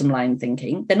triple bottom line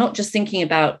thinking. They're not just thinking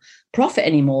about profit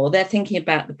anymore. They're thinking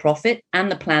about the profit and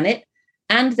the planet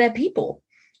and their people.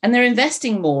 And they're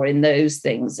investing more in those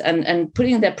things and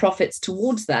putting their profits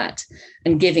towards that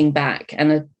and giving back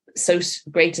and a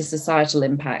greater societal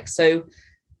impact. So,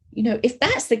 if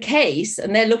that's the case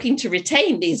and they're looking to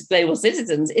retain these global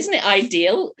citizens, isn't it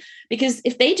ideal? Because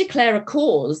if they declare a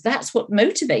cause, that's what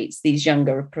motivates these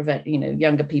younger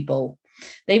people.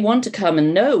 They want to come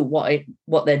and know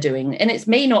what they're doing. And it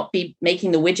may not be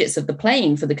making the widgets of the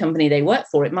plane for the company they work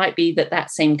for. It might be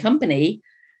that same company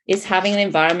is having an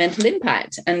environmental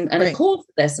impact and a cause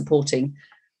that they're supporting.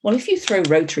 Well, if you throw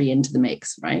Rotary into the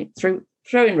mix, right? Throw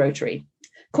in Rotary.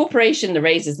 Corporation that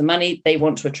raises the money, they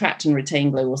want to attract and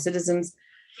retain global citizens.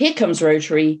 Here comes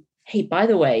Rotary. Hey, by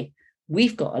the way,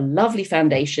 we've got a lovely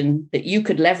foundation that you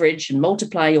could leverage and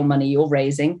multiply your money you're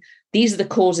raising. These are the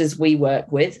causes we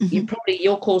work with. Mm-hmm.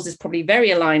 Your cause is probably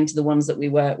very aligned to the ones that we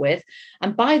work with.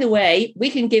 And by the way, we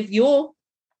can give your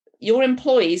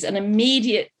employees an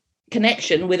immediate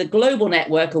connection with a global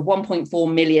network of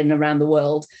 1.4 million around the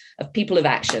world of people of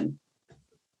action.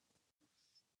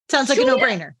 Sounds like a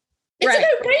no-brainer.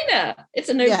 It's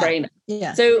a no-brainer.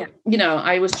 Yeah. So,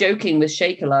 I was joking with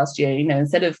Shaker last year,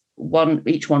 instead of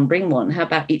each one bring one, how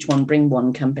about each one bring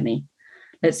one company?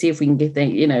 Let's see if we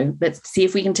can let's see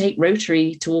if we can take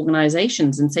Rotary to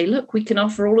organizations and say, look, we can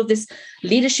offer all of this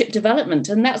leadership development.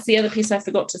 And that's the other piece I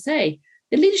forgot to say.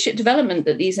 The leadership development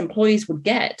that these employees would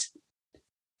get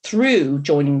through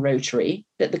joining Rotary,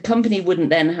 that the company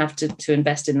wouldn't then have to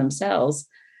invest in themselves.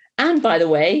 And by the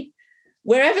way,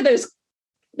 wherever those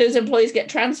employees get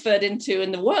transferred into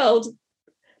in the world,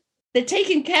 they're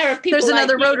taking care of people. There's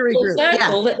another Rotary group.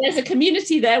 That there's a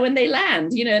community there when they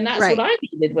land, and that's what I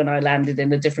needed when I landed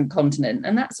in a different continent.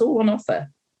 And that's all on offer.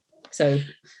 So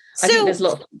I think there's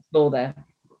lots to explore there.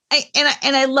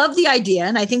 I love the idea.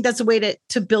 And I think that's a way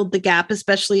to build the gap,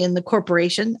 especially in the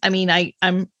corporation. I mean,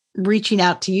 I'm reaching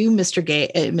out to you,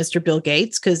 Mr. Bill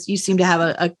Gates, because you seem to have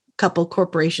a couple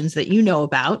corporations that you know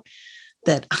about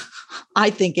that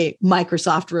I think a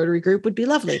Microsoft Rotary group would be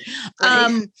lovely.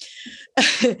 Right.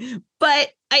 But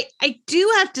I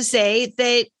do have to say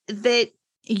that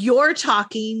you're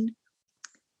talking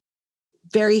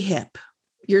very hip.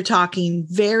 You're talking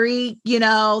very,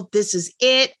 this is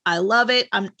it. I love it.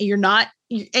 You're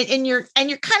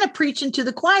kind of preaching to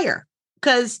the choir.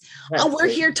 Because we're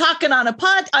here talking on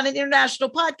an international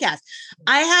podcast.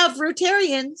 I have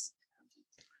Rotarians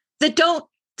that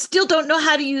still don't know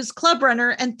how to use Club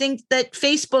Runner and think that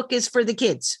Facebook is for the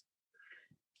kids.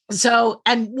 So,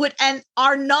 I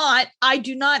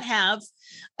do not have,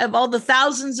 of all the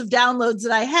thousands of downloads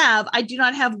that I do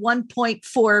not have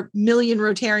 1.4 million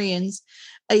Rotarians,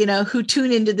 who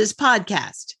tune into this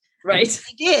podcast. Right.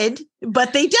 They did,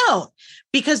 but they don't,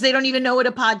 because they don't even know what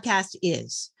a podcast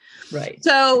is. Right.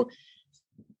 So,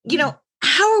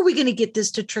 how are we going to get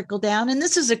this to trickle down? And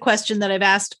this is a question that I've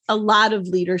asked a lot of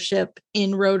leadership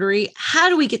in Rotary. How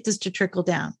do we get this to trickle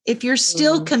down? If you're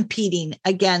still competing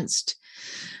against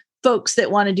folks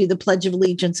that want to do the Pledge of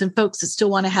Allegiance and folks that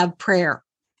still want to have prayer,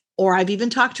 or I've even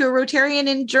talked to a Rotarian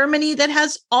in Germany that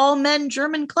has all men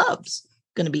German clubs.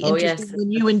 Going to be interesting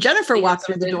when you and Jennifer walk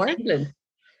through the door.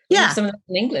 Some of them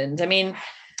in England. I mean,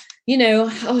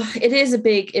 it is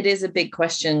a big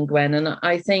question, Gwen. And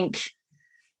I think,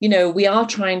 we are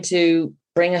trying to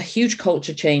bring a huge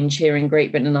culture change here in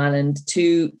Great Britain and Ireland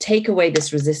to take away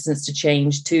this resistance to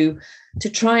change, to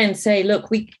try and say,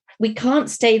 look, we can't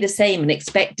stay the same and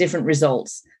expect different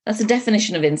results. That's the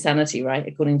definition of insanity, right?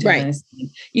 According to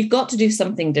Einstein. You've got to do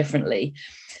something differently.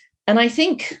 And I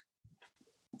think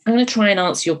I'm going to try and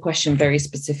answer your question very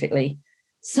specifically.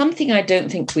 something I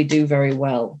don't think we do very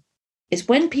well is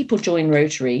when people join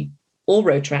Rotary, or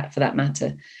Rotaract for that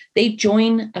matter, they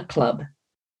join a club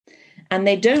and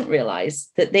they don't realize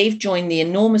that they've joined the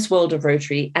enormous world of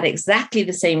Rotary at exactly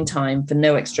the same time for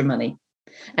no extra money.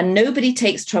 And nobody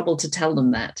takes trouble to tell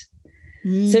them that.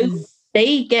 So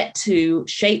they get to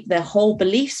shape their whole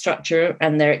belief structure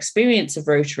and their experience of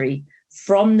Rotary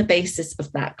from the basis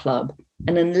of that club.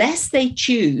 And unless they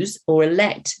choose or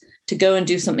elect to go and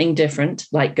do something different,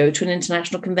 like go to an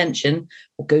international convention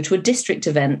or go to a district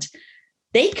event,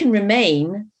 they can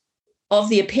remain of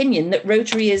the opinion that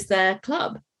Rotary is their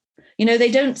club. You know,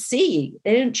 they don't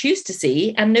choose to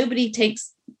see, and nobody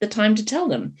takes the time to tell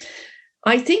them.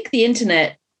 I think the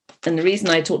internet, and the reason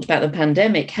I talked about the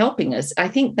pandemic helping us, I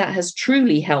think that has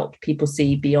truly helped people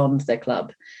see beyond their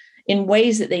club in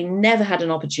ways that they never had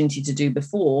an opportunity to do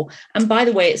before. And by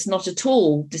the way, it's not at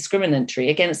all discriminatory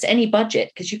against any budget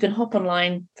because you can hop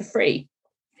online for free.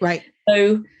 Right.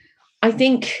 So I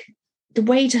think the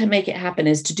way to make it happen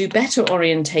is to do better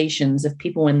orientations of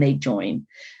people when they join.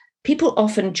 People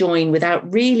often join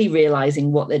without really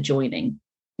realizing what they're joining,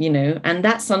 you know, and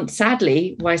that's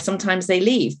sadly why sometimes they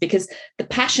leave, because the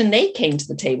passion they came to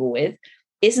the table with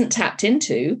isn't tapped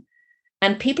into.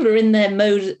 And people are in their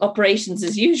mode operations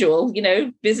as usual, you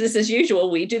know, business as usual.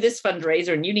 We do this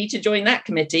fundraiser and you need to join that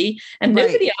committee. And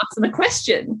nobody asks them a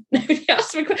question. Nobody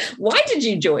asks them a question. Why did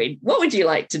you join? What would you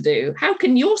like to do? How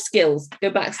can your skills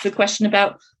go back to the question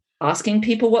about asking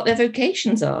people what their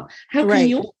vocations are? How can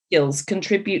your skills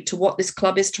contribute to what this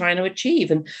club is trying to achieve?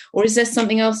 And or is there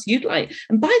something else you'd like?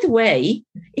 And by the way,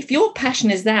 if your passion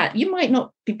is that, you might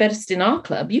not be best in our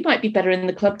club. You might be better in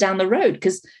the club down the road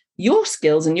because your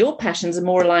skills and your passions are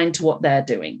more aligned to what they're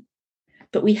doing.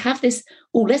 But we have this,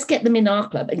 let's get them in our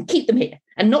club and keep them here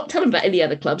and not tell them about any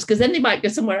other clubs because then they might go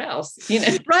somewhere else, you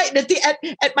know. Right.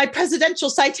 At my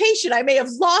presidential citation, I may have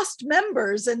lost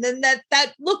members and then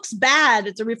that looks bad.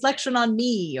 It's a reflection on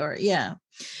me But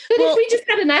if we just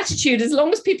had an attitude, as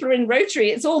long as people are in Rotary,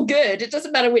 it's all good. It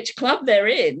doesn't matter which club they're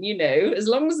in, you know, as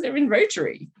long as they're in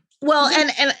Rotary. Well,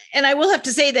 and I will have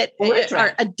to say that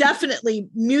a definitely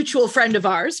mutual friend of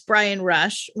ours, Brian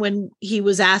Rush, when he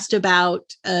was asked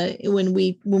about when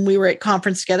we were at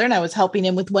conference together, and I was helping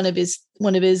him with one of his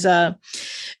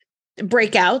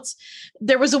breakouts,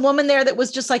 there was a woman there that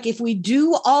was just like, if we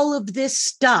do all of this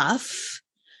stuff,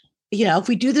 you know, if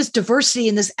we do this diversity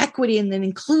and this equity and then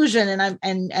inclusion,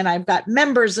 and I've got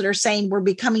members that are saying we're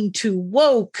becoming too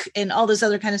woke and all this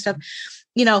other kind of stuff,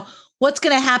 you know, what's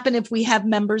going to happen if we have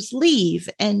members leave?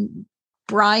 And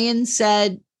Brian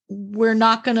said, we're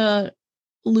not going to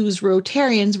lose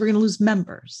Rotarians. We're going to lose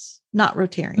members, not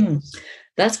Rotarians.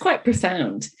 That's quite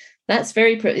profound. That's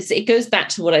it goes back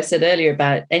to what I said earlier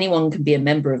about anyone can be a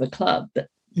member of a club, but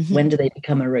when do they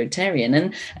become a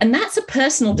Rotarian? And that's a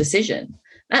personal decision.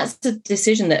 That's the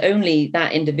decision that only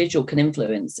that individual can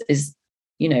influence is,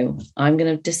 you know, I'm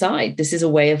going to decide this is a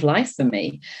way of life for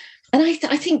me. And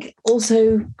I think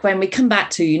also when we come back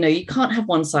to, you know, you can't have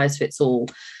one size fits all.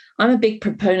 I'm a big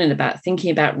proponent about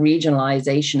thinking about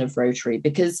regionalization of Rotary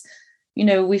because, you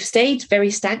know, we've stayed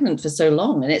very stagnant for so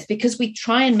long. And it's because we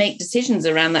try and make decisions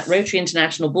around that Rotary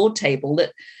International board table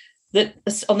that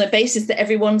on the basis that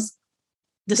everyone's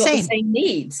the same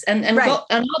needs and are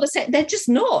the same. They're just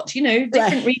not, you know,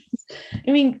 different regions.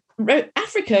 I mean,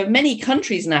 Africa, many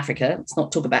countries in Africa, let's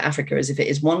not talk about Africa as if it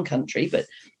is one country, but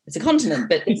it's a continent,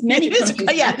 but it's many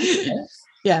countries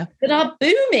that are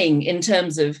booming in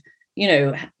terms of, you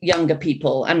know, younger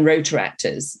people and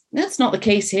Rotaractors. That's not the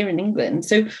case here in England.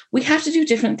 So we have to do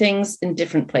different things in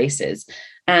different places.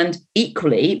 And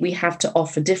equally, we have to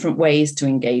offer different ways to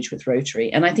engage with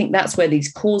Rotary. And I think that's where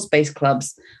these cause-based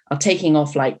clubs are taking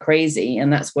off like crazy.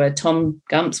 And that's where Tom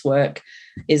Gump's work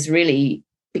is really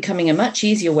becoming a much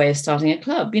easier way of starting a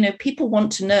club. You know, people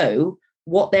want to know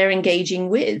what they're engaging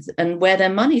with and where their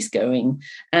money's going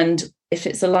and if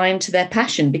it's aligned to their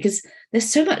passion, because there's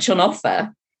so much on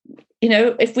offer. You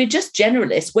know, if we're just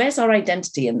generalists, where's our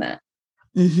identity in that?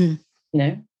 You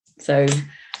know, so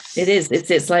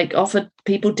it's like offer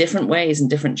people different ways and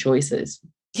different choices.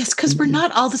 Yes, because we're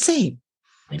not all the same.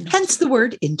 Hence the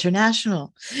word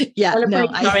international. Yeah, our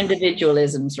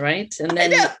individualisms, right? And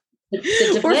then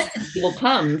the diversity will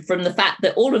come from the fact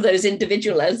that all of those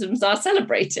individualisms are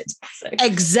celebrated. So.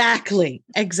 Exactly.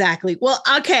 Well,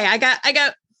 okay, I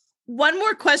got one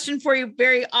more question for you,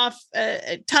 very off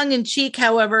tongue in cheek,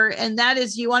 however, and that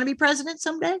is, you want to be president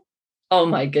someday? Oh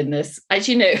my goodness. As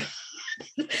you know,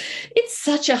 it's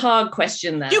such a hard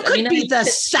question. That you could be the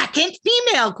second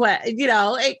female. You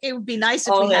know, it would be nice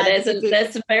if we had.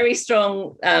 There's a very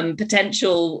strong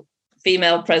potential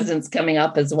female presidents coming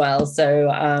up as well. So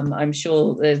I'm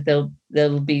sure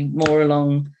there'll be more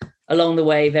along the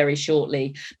way very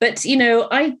shortly. But,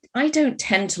 I don't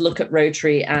tend to look at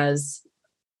Rotary as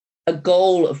a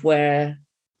goal of where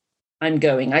I'm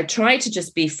going. I try to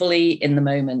just be fully in the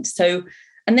moment. So,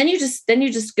 and then you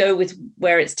just go with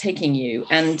where it's taking you.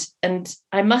 And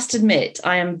I must admit,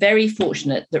 I am very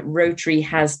fortunate that Rotary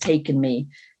has taken me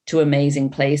to amazing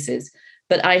places.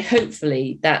 But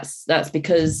hopefully that's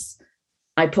because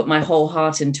I put my whole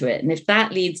heart into it. And if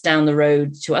that leads down the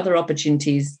road to other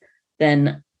opportunities,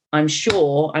 then I'm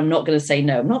sure I'm not going to say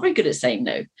no. I'm not very good at saying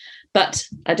no, but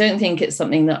I don't think it's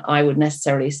something that I would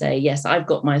necessarily say, yes, I've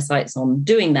got my sights on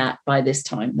doing that by this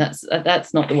time.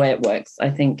 That's not the way it works. I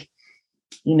think,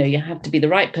 you have to be the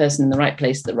right person in the right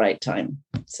place at the right time.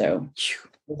 So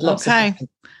okay.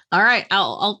 All right.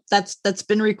 That's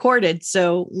been recorded.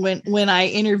 So when I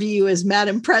interview you as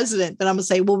Madam President, then I'm gonna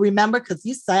say, well, remember, because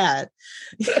you said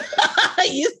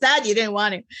you didn't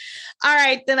want to. All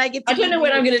right, then I don't know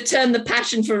when I'm going to turn the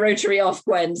passion for Rotary off,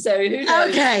 Gwen. So who knows?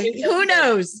 Okay, who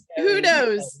knows? Who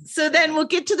knows? So then we'll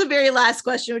get to the very last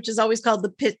question, which is always called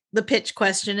the pitch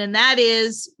question, and that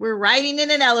is, we're riding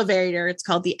in an elevator. It's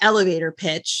called the elevator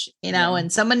pitch,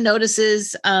 and someone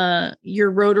notices your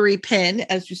Rotary pin,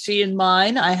 as you see in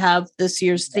mine. I have this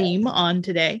year's theme on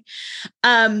today.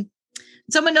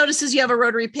 Someone notices you have a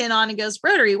Rotary pin on and goes,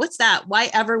 Rotary, what's that?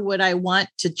 Why ever would I want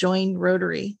to join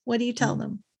Rotary? What do you tell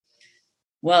them?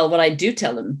 Well, what I do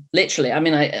tell them, literally, I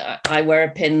mean, I wear a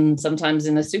pin sometimes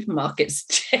in a supermarket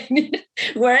chain,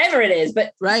 wherever it is,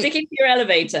 but sticking to your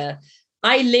elevator,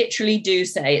 I literally do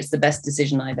say it's the best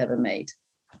decision I've ever made.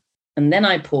 And then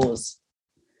I pause,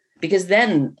 because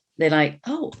then they're like,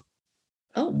 oh,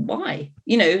 why?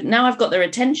 Now I've got their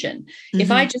attention. Mm-hmm.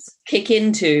 If I just kick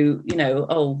into,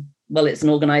 well, it's an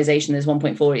organization, there's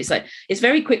 1.4. It's like, it's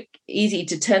very easy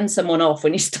to turn someone off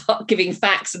when you start giving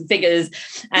facts and figures,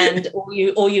 and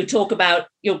or you talk about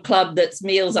your club that's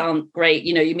meals aren't great.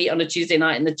 You meet on a Tuesday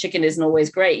night and the chicken isn't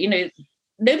always great.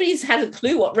 Nobody's had a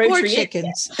clue what Rotary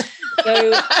is.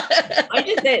 So I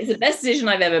just say it's the best decision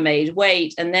I've ever made.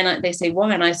 Wait. And then they say,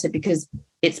 why? And I said, because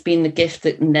it's been the gift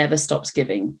that never stops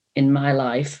giving in my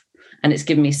life. And it's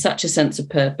given me such a sense of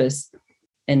purpose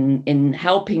in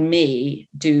helping me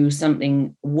do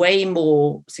something way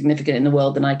more significant in the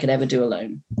world than I could ever do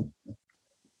alone.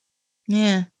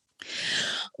 Yeah.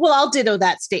 Well, I'll ditto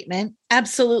that statement.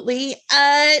 Absolutely.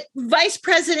 Vice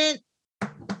President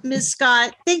Ms.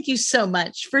 Scott, thank you so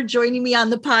much for joining me on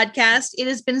the podcast. It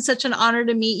has been such an honor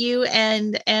to meet you,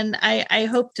 and I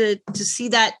hope to see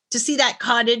that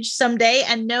cottage someday,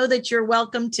 and know that you're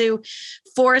welcome to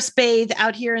forest bathe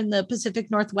out here in the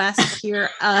Pacific Northwest here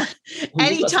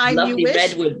anytime you wish.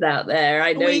 Redwoods out there.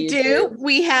 I know we do.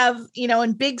 We have,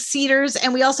 and big cedars,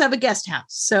 and we also have a guest house.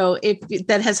 So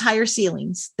that has higher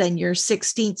ceilings than your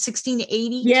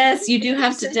 1680. Yes, you do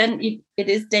have to. It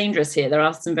is dangerous here. There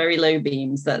are some very low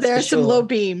beams. There are some low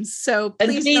beams. So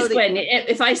please, Gwen,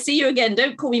 if I see you again,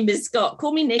 don't call me Miss Scott.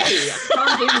 Call me Nikki. I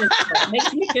can't do Miss Scott. It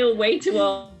makes me feel way too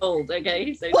old.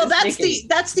 Okay. So well,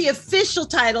 that's the official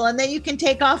title, and then you can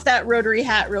take off that Rotary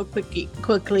hat real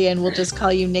quickly, and we'll just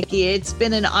call you Nikki. It's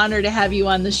been an honor to have you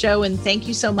on the show, and thank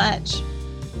you so much.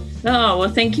 Oh, well,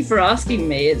 thank you for asking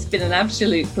me. It's been an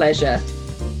absolute pleasure.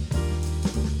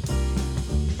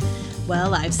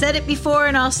 Well, I've said it before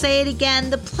and I'll say it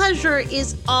again. The pleasure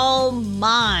is all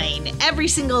mine. Every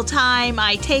single time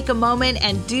I take a moment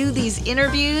and do these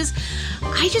interviews,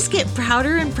 I just get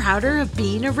prouder and prouder of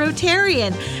being a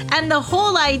Rotarian. And the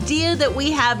whole idea that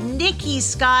we have Nikki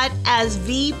Scott as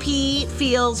VP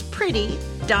feels pretty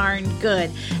darn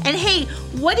good. And hey,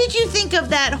 what did you think of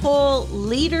that whole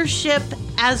leadership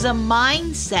as a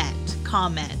mindset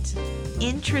comment?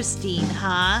 Interesting,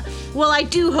 huh? Well, I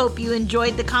do hope you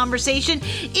enjoyed the conversation.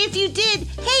 If you did,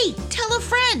 hey, tell a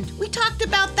friend. We talked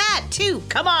about that too.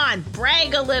 Come on,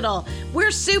 brag a little. We're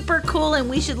super cool and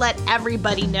we should let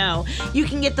everybody know. You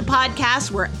can get the podcast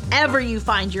wherever you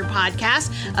find your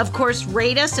podcast. Of course,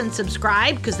 rate us and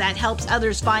subscribe because that helps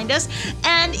others find us.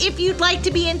 And if you'd like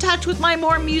to be in touch with my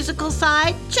more musical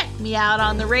side, check me out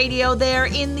on the radio there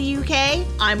in the UK.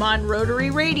 I'm on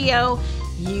Rotary Radio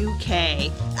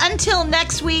UK. Until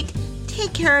next week,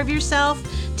 take care of yourself,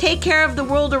 take care of the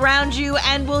world around you,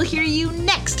 and we'll hear you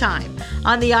next time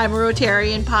on the I'm a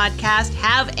Rotarian podcast.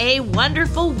 Have a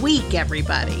wonderful week,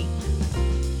 everybody.